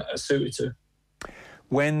team are suited to.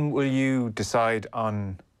 When will you decide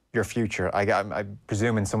on your future? I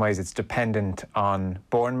presume in some ways it's dependent on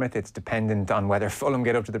Bournemouth, it's dependent on whether Fulham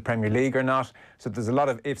get up to the Premier League or not. So there's a lot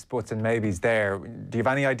of ifs, buts and maybes there. Do you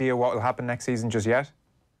have any idea what will happen next season just yet?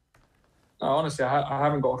 No, honestly, I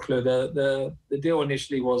haven't got a clue. The deal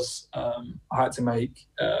initially was I had to make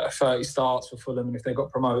 30 starts for Fulham, and if they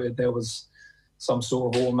got promoted, there was some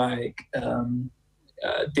sort of automatic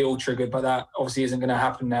deal triggered, but that obviously isn't going to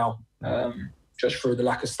happen now, just through the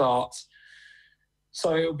lack of starts.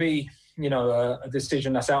 So it'll be, you know, a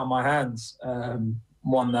decision that's out of my hands.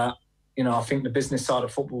 One that, you know, I think the business side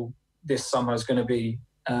of football this summer is going to be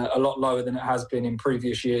a lot lower than it has been in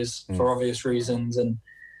previous years for obvious reasons, and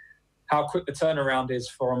how quick the turnaround is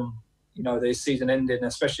from, you know, the season ending,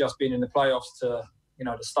 especially us being in the playoffs, to, you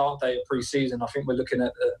know, the start date of pre-season. I think we're looking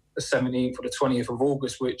at the 17th or the 20th of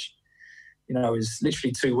August, which, you know, is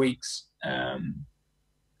literally 2 weeks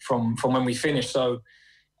from when we finish. So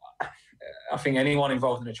I think anyone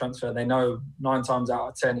involved in a transfer, they know 9 times out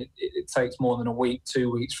of 10 it takes more than a week,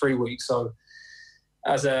 2 weeks, 3 weeks. So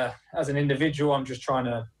as an individual, I'm just trying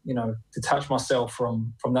to, you know, detach myself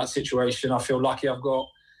from that situation. I feel lucky I've got,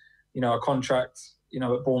 you know, a contract, you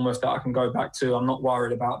know, at Bournemouth that I can go back to. I'm not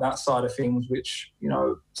worried about that side of things, which, you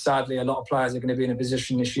know, sadly a lot of players are going to be in a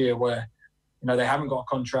position this year where they haven't got a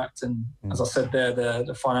contract, and as I said there,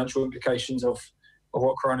 the financial implications of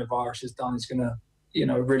what coronavirus has done is going to,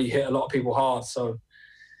 really hit a lot of people hard. So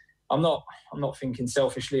I'm not thinking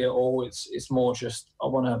selfishly at all. It's more just I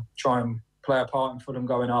want to try and play a part in Fulham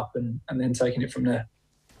going up and then taking it from there.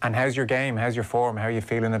 And how's your game? How's your form? How are you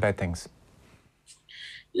feeling about things?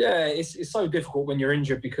 Yeah, it's so difficult when you're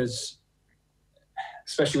injured because,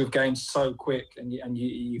 especially with games so quick, and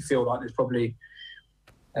you feel like there's probably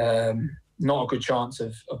not a good chance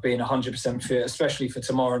of being 100% fit, especially for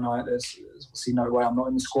tomorrow night. There's obviously no way I'm not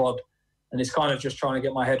in the squad, and it's kind of just trying to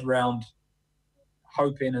get my head around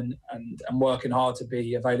hoping and working hard to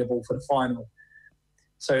be available for the final.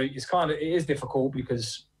 So it is difficult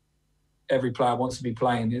because every player wants to be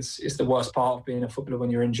playing. It's the worst part of being a footballer when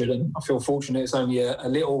you're injured, and I feel fortunate it's only a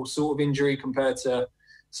little sort of injury compared to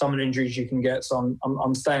some of the injuries you can get. So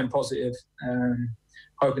I'm staying positive,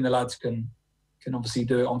 hoping the lads can obviously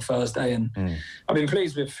do it on Thursday. And I've been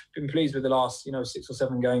pleased with the last 6 or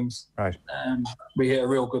 7 games. Right. We hit a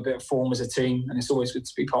real good bit of form as a team, and it's always good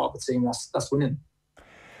to be part of a team that's winning.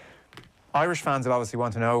 Irish fans will obviously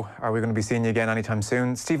want to know, are we going to be seeing you again anytime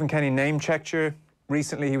soon? Stephen Kenny name-checked you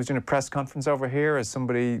recently. He was doing a press conference over here as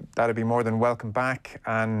somebody that'd be more than welcome back.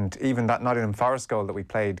 And even that Nottingham Forest goal that we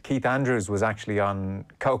played, Keith Andrews was actually on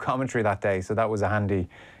co-commentary that day, so that was a handy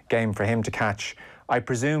game for him to catch. I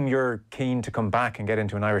presume you're keen to come back and get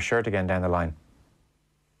into an Irish shirt again down the line.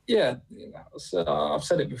 Yeah, I've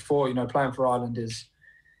said it before, playing for Ireland is,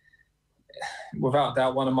 without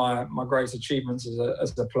doubt, one of my greatest achievements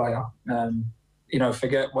as a player.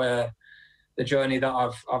 Forget where the journey that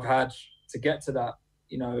I've had to get to that.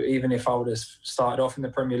 Even if I would have started off in the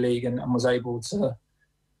Premier League and was able to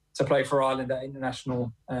play for Ireland at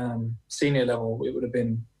international senior level, it would have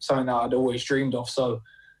been something that I'd always dreamed of. So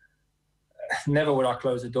never would I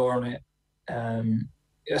close the door on it,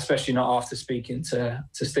 especially not after speaking to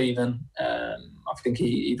Stephen. I think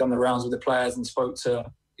he done the rounds with the players and spoke to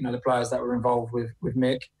the players that were involved with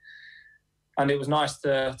Mick, and it was nice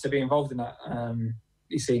to be involved in that.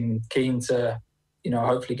 He seemed keen to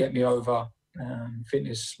hopefully get me over,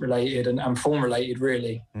 fitness related and form related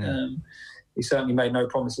really. He certainly made no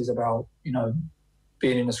promises about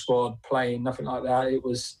being in the squad, playing, nothing like that. It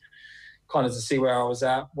was kind of to see where I was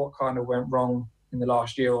at, what kind of went wrong in the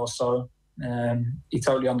last year or so. He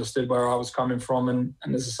totally understood where I was coming from, and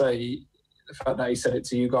as I say, the fact that he said it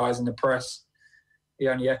to you guys in the press, he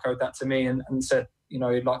only echoed that to me and said, he'd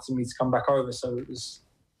like me to come back over. So it was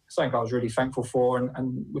something I was really thankful for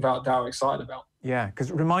and without doubt excited about. Yeah,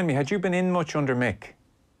 because remind me, had you been in much under Mick?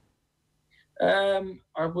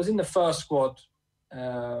 I was in the first squad,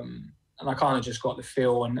 and I kind of just got the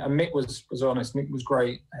feel. And Mick was honest. Mick was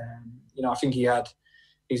great. I think he had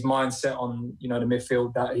his mindset on the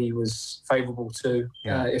midfield that he was favourable to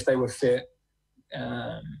if they were fit.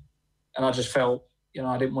 And I just felt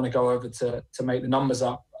I didn't want to go over to make the numbers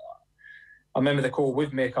up. I remember the call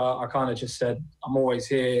with Mick. I kind of just said, I'm always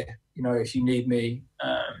here. If you need me,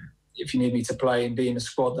 if you need me to play and be in the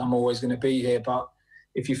squad, I'm always going to be here. But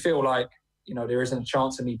if you feel like there isn't a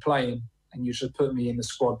chance of me playing, and you should put me in the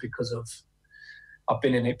squad because of I've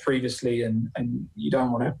been in it previously, and you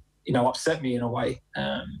don't want to upset me in a way,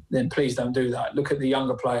 then please don't do that. Look at the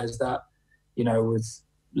younger players that would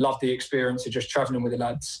love the experience of just travelling with the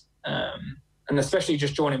lads. And especially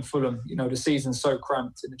just joining Fulham, the season's so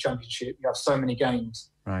cramped in the Championship. You have so many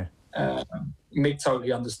games. Right. Mick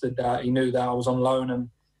totally understood that. He knew that I was on loan and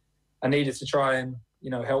I needed to try and,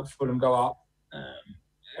 help Fulham go up.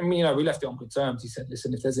 And we left it on good terms. He said,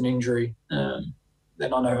 listen, if there's an injury,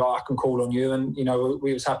 then I know I can call on you. And,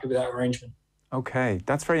 we was happy with that arrangement. Okay,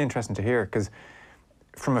 that's very interesting to hear, because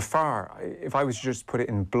from afar, if I was to just put it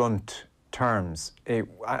in blunt terms,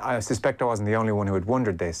 I suspect I wasn't the only one who had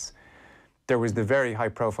wondered this. There was the very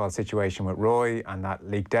high-profile situation with Roy, and that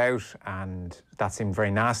leaked out, and that seemed very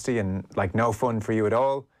nasty and like no fun for you at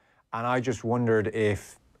all. And I just wondered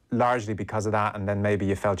if, largely because of that, and then maybe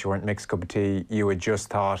you felt you weren't Mick's cup of tea, you had just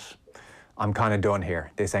thought, I'm kind of done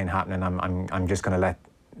here. This ain't happening. I'm just going to let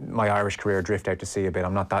my Irish career drift out to sea a bit.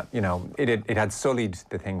 I'm not that, it had sullied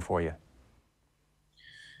the thing for you.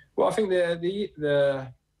 Well, I think the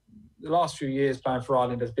last few years playing for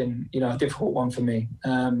Ireland has been, a difficult one for me.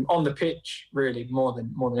 On the pitch, really, more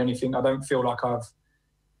than anything, I don't feel like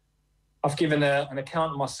I've given an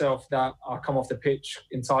account of myself that I come off the pitch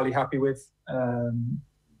entirely happy with. A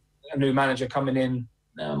new manager coming in,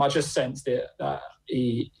 I just sensed it that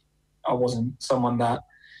I wasn't someone that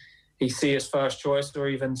he see as first choice or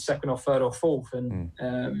even second or third or fourth. And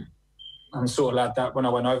I'm sort of lad that when I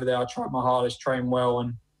went over there, I tried my hardest, trained well,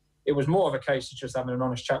 and it was more of a case of just having an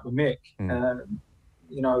honest chat with Mick.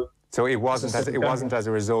 So it wasn't as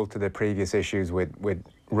a result of the previous issues with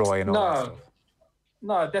Roy and all that stuff?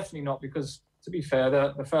 No, definitely not, because to be fair,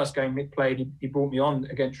 the first game Mick played, he brought me on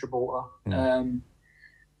against Gibraltar.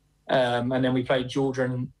 And then we played Georgia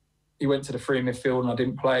and he went to the free midfield and I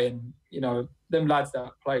didn't play. And, you know, them lads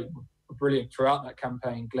that played were brilliant throughout that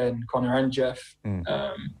campaign, Glenn, Connor and Jeff. And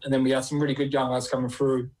then we had some really good young lads coming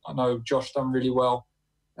through. I know Josh done really well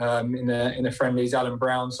in the friendlies, Alan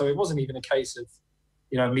Brown. So it wasn't even a case of,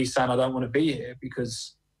 you know, me saying I don't want to be here,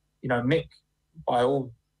 because, you know, Mick, by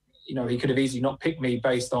all, you know, he could have easily not picked me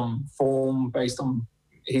based on form, based on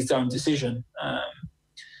his own decision. And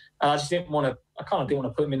I just didn't want to, I kind of didn't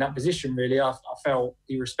want to put him in that position, really. I felt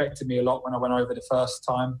he respected me a lot when I went over the first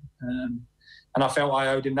time. And I felt I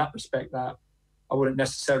owed him that respect, that I wouldn't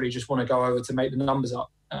necessarily just want to go over to make the numbers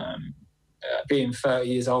up. Being 30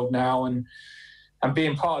 years old now and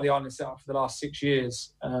being part of the Ireland setup for the last 6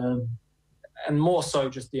 years, and more so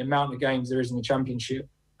just the amount of games there is in the Championship.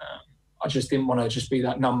 I just didn't want to just be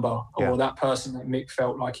that number or that person that Mick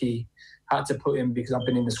felt like he had to put in because I've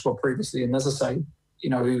been in the squad previously. And as I say,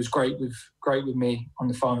 you know, he was great with me on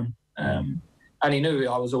the phone. And he knew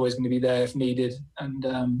I was always going to be there if needed. And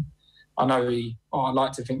I know I'd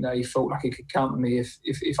like to think that he felt like he could count on me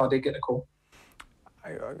if I did get a call.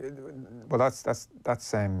 Well, that's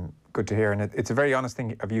good to hear. And it's a very honest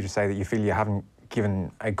thing of you to say that you feel you haven't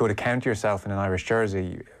given a good account of yourself in an Irish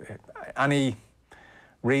jersey. Any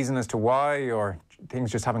reason as to why, or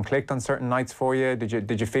things just haven't clicked on certain nights for you?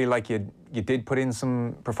 Did you feel like you did put in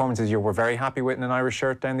some performances you were very happy with in an Irish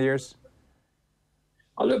shirt down the years?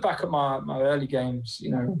 I look back at my early games,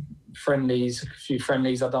 you know, friendlies, a few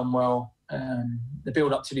friendlies I've done well. The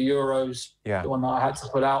build up to the Euros, the one that I had to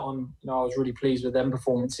put out on, you know, I was really pleased with them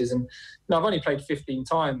performances. And, you know, I've only played 15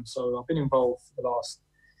 times, so I've been involved for the last,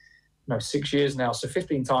 6 years now. So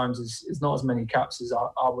 15 times is not as many caps as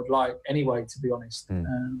I would like anyway, to be honest.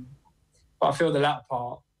 But I feel the latter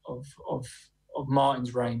part of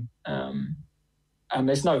Martin's reign, and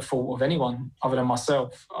there's no fault of anyone other than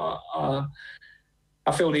myself.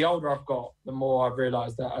 I feel the older I've got, the more I've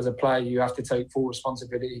realised that as a player, you have to take full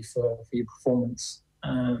responsibility for your performance.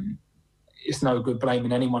 It's no good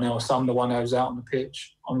blaming anyone else. I'm the one who's out on the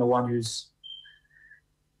pitch. I'm the one who's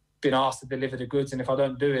been asked to deliver the goods, and if I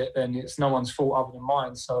don't do it, then it's no one's fault other than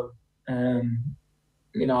mine. So,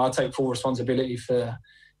 I take full responsibility for,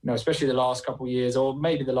 especially the last couple of years, or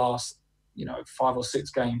maybe the last, 5 or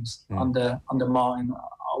 6 games under Martin.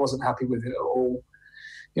 I wasn't happy with it at all.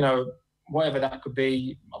 Whatever that could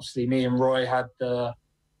be. Obviously, me and Roy had the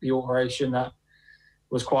alteration that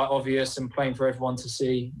was quite obvious and plain for everyone to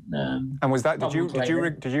see. And was that? Did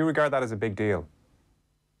you regard that as a big deal?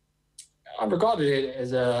 I regarded it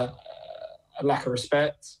as a lack of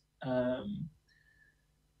respect,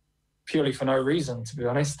 purely for no reason, to be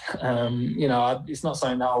honest. It's not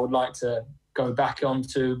something that I would like to go back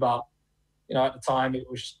onto, but at the time it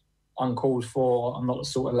was uncalled for. I'm not the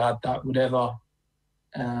sort of lad that would ever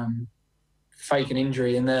fake an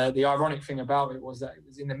injury. And the ironic thing about it was that it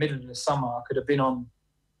was in the middle of the summer. I could have been on.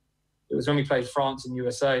 It was when we played France and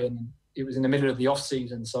USA, and it was in the middle of the off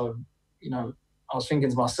season. So, I was thinking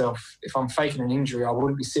to myself, if I'm faking an injury, I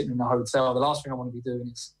wouldn't be sitting in a hotel. The last thing I want to be doing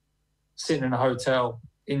is sitting in a hotel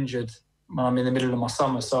injured when I'm in the middle of my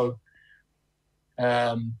summer. So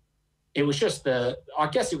it was just I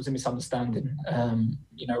guess it was a misunderstanding.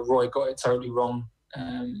 Roy got it totally wrong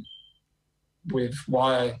with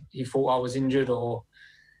why he thought I was injured, or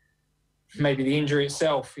maybe the injury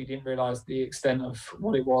itself, he didn't realise the extent of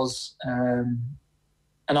what it was.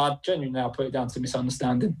 And I genuinely now put it down to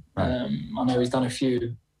misunderstanding. I know he's done a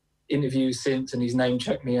few interviews since, and he's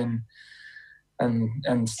name-checked me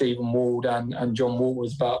and Stephen Ward and John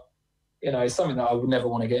Waters, but it's something that I would never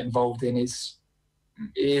want to get involved in. It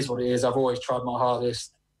is what it is. I've always tried my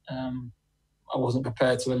hardest. I wasn't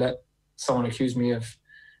prepared to let someone accuse me of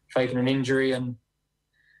faking an injury, and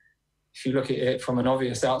if you look at it from an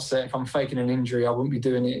obvious outset, if I'm faking an injury, I wouldn't be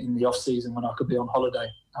doing it in the off-season when I could be on holiday.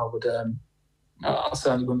 I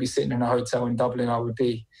certainly wouldn't be sitting in a hotel in Dublin. I would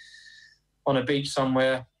be on a beach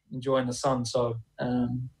somewhere enjoying the sun. So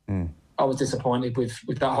I was disappointed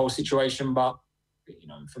with that whole situation. But,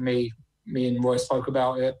 for me and Roy spoke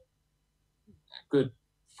about it a good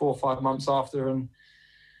 4 or 5 months after, and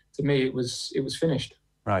to me it was finished.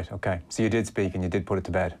 Right, okay. So you did speak and you did put it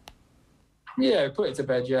to bed? Yeah, put it to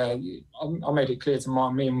bed, yeah. I made it clear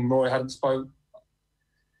to me and Roy hadn't spoke.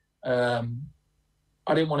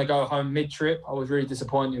 I didn't want to go home mid-trip. I was really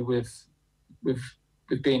disappointed with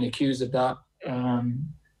being accused of that.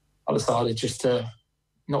 I decided just to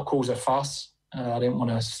not cause a fuss. I didn't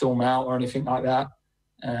want to storm out or anything like that.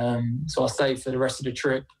 So I stayed for the rest of the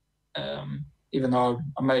trip. Even though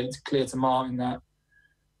I made it clear to Martin that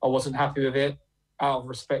I wasn't happy with it, out of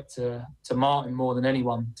respect to Martin more than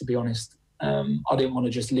anyone, to be honest. I didn't want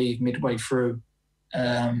to just leave midway through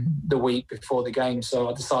the week before the game, so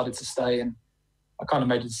I decided to stay, and I kind of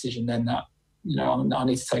made a decision then that, you know, I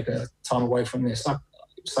need to take a time away from this. It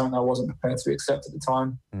was something I wasn't prepared to accept at the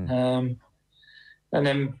time. And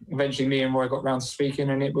then eventually me and Roy got round to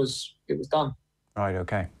speaking, and it was done. Right,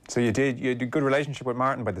 okay. So you had a good relationship with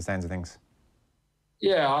Martin by the sounds of things?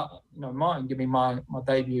 Yeah, Martin gave me my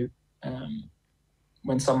debut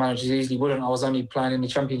when some managers easily wouldn't. I was only playing in the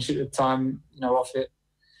Championship at the time, off it.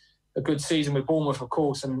 A good season with Bournemouth, of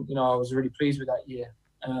course, and, I was really pleased with that year.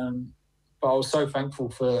 But I was so thankful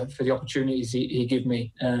for the opportunities he gave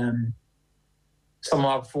me. Some of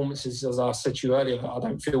my performances, as I said to you earlier, I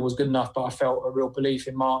don't feel was good enough, but I felt a real belief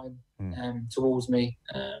in Martin towards me.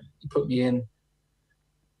 He put me in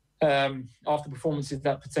after performances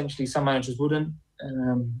that potentially some managers wouldn't.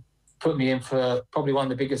 Put me in for probably one of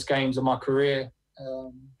the biggest games of my career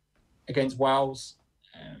against Wales.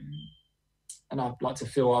 And I'd like to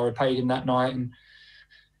feel I repaid him that night. And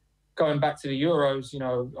going back to the Euros,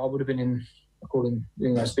 I would have been in, according,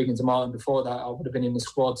 speaking to Martin before that, I would have been in the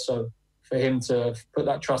squad. So for him to put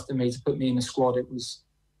that trust in me, to put me in the squad, it was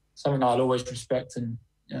something I'd always respect. And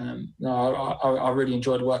I really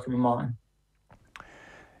enjoyed working with Martin.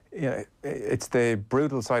 Yeah, it's the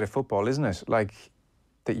brutal side of football, isn't it? Like,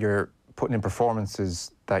 that you're putting in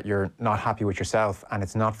performances that you're not happy with yourself, and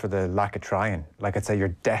it's not for the lack of trying. Like, I'd say you're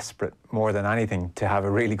desperate more than anything to have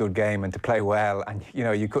a really good game and to play well, and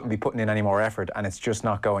you couldn't be putting in any more effort, and it's just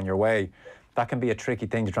not going your way. That can be a tricky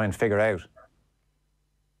thing to try and figure out.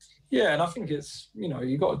 Yeah, and I think it's,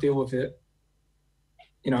 you got to deal with it.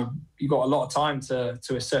 You got a lot of time to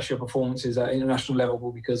assess your performances at international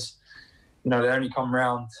level, because they only come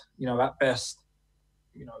round, at best,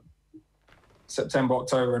 September,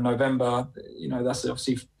 October and November. That's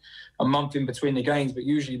obviously a month in between the games, but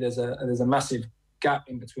usually there's a massive gap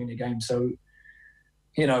in between the games. So,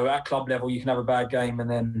 at club level, you can have a bad game, and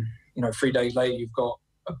then, 3 days later, you've got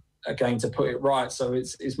a game to put it right. So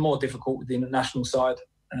it's more difficult with the international side.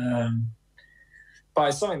 But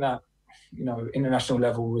it's something that, international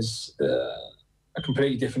level was a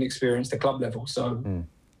completely different experience to club level. So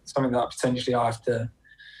something that potentially I have to,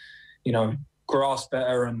 grasp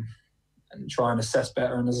better and try and assess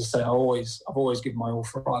better. And as I say, I've always given my all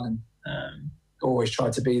for Ireland. Always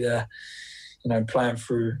tried to be there, playing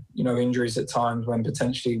through, injuries at times when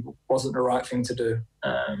potentially wasn't the right thing to do.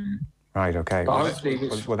 Right, okay. But hopefully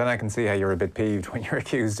well, then I can see how you're a bit peeved when you're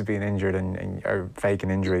accused of being injured and or faking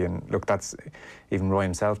injury. And look, that's, even Roy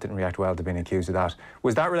himself didn't react well to being accused of that.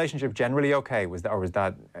 Was that relationship generally okay? Was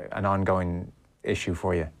that an ongoing issue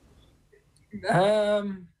for you?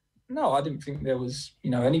 No, I didn't think there was,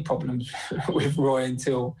 any problems with Roy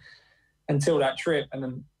until that trip. And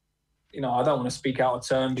then, I don't want to speak out of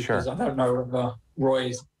turn, because I don't know whether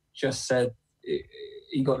Roy's just said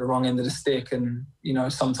he got the wrong end of the stick, and,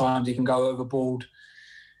 sometimes he can go overboard.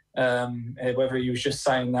 Whether he was just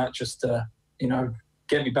saying that just to,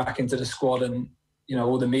 get me back into the squad, and,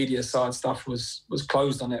 all the media side stuff was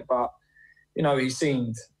closed on it. But, he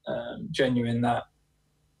seemed genuine that,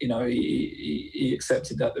 he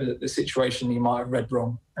accepted that the situation he might have read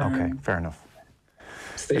wrong. Okay, fair enough.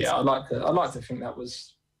 So yeah, I'd like to think that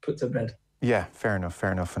was put to bed. Yeah, fair enough.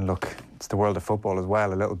 And look, it's the world of football as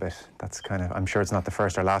well, a little bit. That's kind of, I'm sure it's not the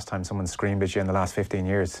first or last time someone screamed at you in the last 15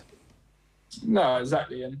 years. No,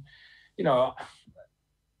 exactly. And,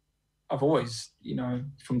 I've always,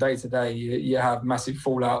 from day to day, you have massive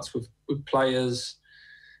fallouts with players,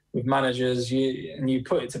 with managers, and you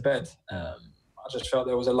put it to bed. I just felt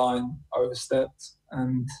there was a line overstepped,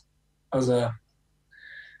 and as a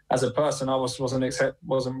person, I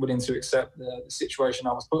wasn't willing to accept the situation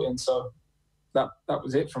I was put in. So that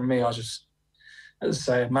was it from me. I just, as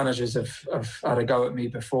I say, managers have had a go at me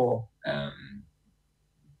before,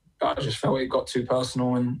 but I just felt it got too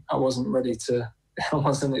personal, and I wasn't ready to. I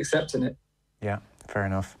wasn't accepting it. Yeah, fair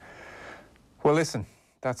enough. Well, listen,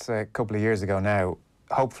 that's a couple of years ago now.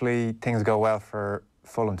 Hopefully things go well for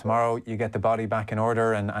Fulham tomorrow. You get the body back in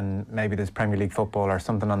order, and maybe there's Premier League football or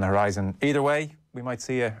something on the horizon. Either way, we might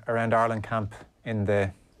see you around Ireland camp in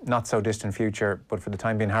the not so distant future. But for the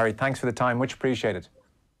time being, Harry, thanks for the time. Much appreciated.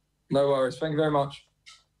 No worries. Thank you very much.